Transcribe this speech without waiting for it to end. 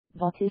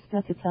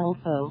Bautista to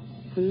Tulfo,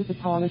 prove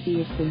apology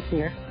is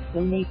sincere,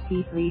 donate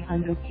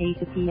P300k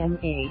to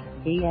PMA,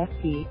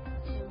 AFP.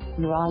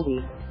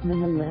 Marawi,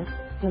 Manila,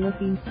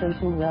 Philippines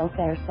Social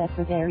Welfare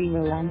Secretary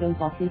Rolando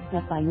Bautista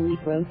finally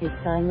broke his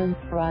silence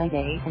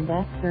Friday and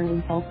asked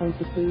Colonel Tulfo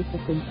to prove the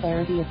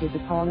sincerity of his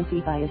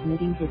apology by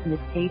admitting his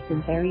mistakes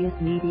in various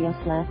media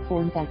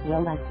platforms as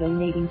well as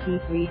donating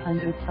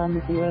P300k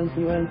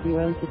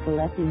to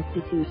select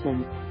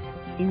institutions.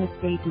 In a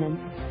statement,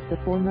 the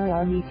former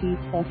Army chief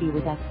said he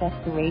would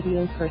accept the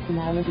radio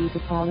personality's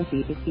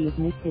apology if he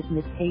admits his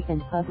mistake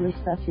and publish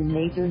such in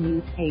major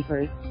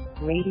newspapers,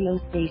 radio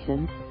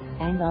stations,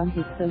 and on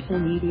his social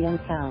media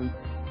accounts.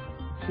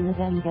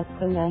 Sinadanggap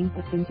ko ang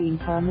kapinting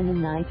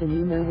pamananay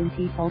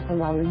Janumerwinti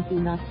Tulfoalan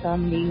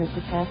Tunasam na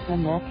Sakasa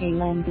na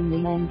kailangan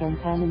nilang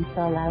gantanan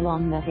sa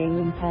lalong na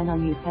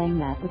kailangan upang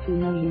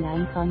mapatunayan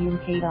ang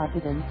kanyang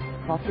kadatatan,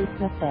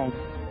 Bautista said.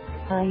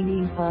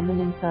 Hining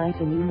pamananay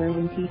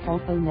Janumerwinti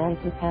Tulfo na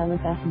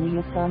ipapalabas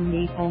niya sa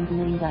may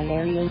panggalang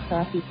diaryo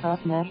sa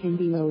sikat na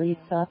hindi lalit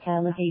sa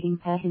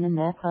kalahating pahina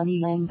na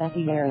kaniyang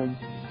batiyaran.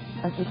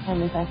 At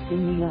ipalabas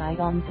din niya ay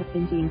ang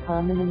kapinting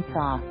pamanang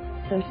sa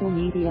social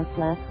media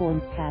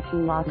platforms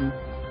Katuladan,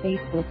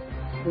 Facebook,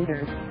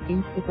 Twitter,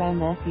 Instagram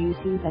at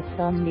YouTube at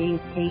some may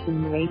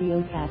station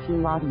Radio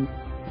Katuladan.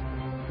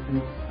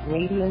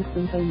 Radio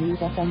Tulfo News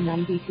FM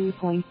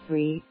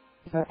 92.3,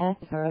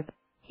 Verb,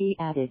 he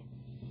added.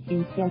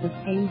 Instead of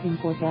paying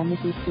for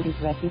damages to his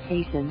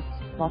reputation,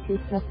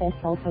 Bautista said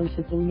Tulfo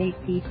should donate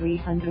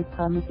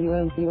P300,000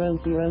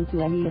 to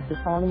any of the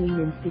following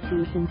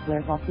institutions where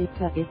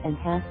Bautista is and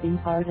has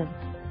been part of: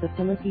 the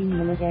Philippine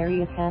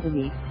Military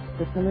Academy,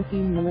 the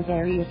Philippine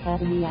Military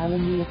Academy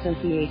Alumni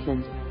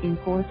Association,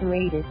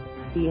 Incorporated,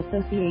 the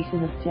Association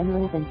of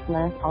Generals and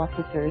Flag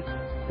Officers,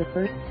 the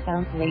 1st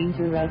Scout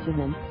Ranger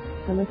Regiment,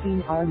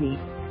 Philippine Army,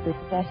 the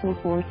Special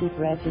Forces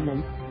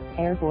Regiment,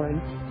 Airborne,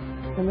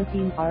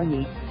 Philippine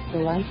Army, the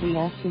Light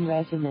Reaction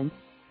Regiment,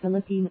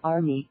 Philippine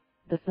Army,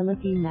 the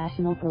Philippine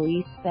National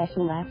Police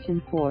Special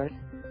Action Force,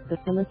 the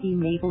Philippine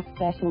Naval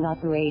Special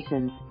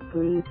Operations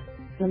Group,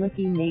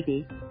 Philippine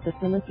Navy, the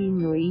Philippine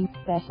Marine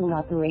Special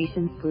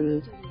Operations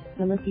Group,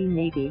 Philippine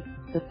Navy,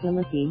 the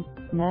Philippine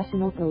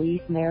National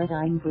Police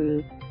Maritime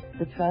Group,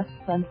 the Trust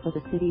Fund for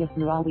the City of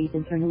Marawi's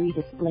Internally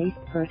Displaced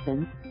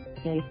Persons,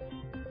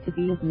 to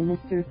be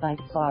administered by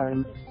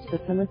FARM, the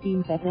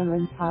Philippine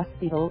Veterans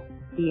Hospital,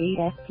 the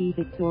AFP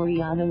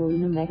Victoriano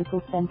Luna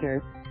Medical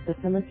Center, the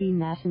Philippine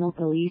National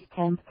Police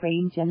Camp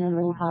Crane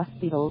General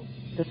Hospital,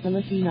 the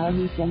Philippine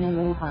Army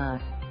General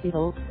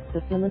Hospital,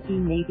 the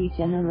Philippine Navy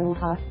General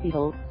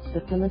Hospital,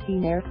 the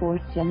Philippine Air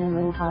Force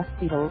General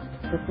Hospital,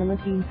 the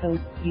Philippine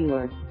Coast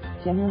Guard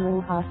General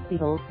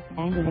Hospital,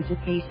 and an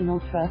educational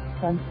trust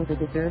fund for the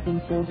deserving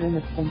children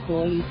of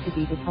employees to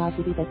be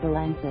deposited at the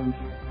Lansing.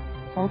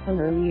 Tulfo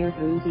earlier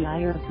drew the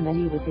ire of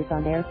many with his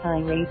on-air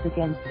tirades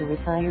against the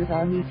retired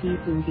Army chief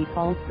whom he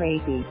called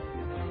crazy.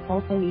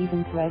 Tulfo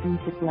even threatened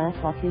to slap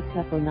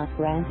Bautista for not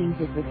granting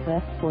his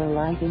request for a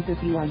live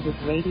interview on his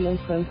radio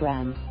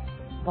program.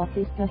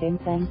 Bautista then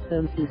thanked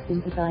those who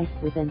sympathized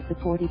with and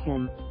supported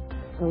him.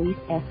 Police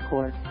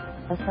escort,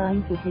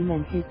 assigned to him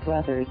and his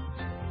brothers.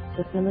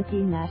 The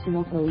Philippine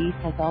National Police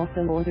has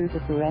also ordered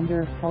the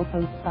surrender of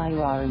Tulfo's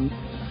firearms,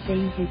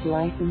 saying his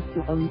license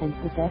to own and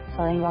possess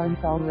firearms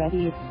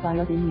already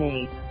expired in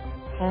May.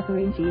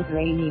 Catherine G.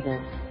 Rainida,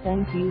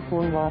 thank you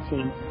for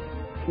watching.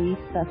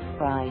 Please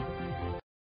subscribe.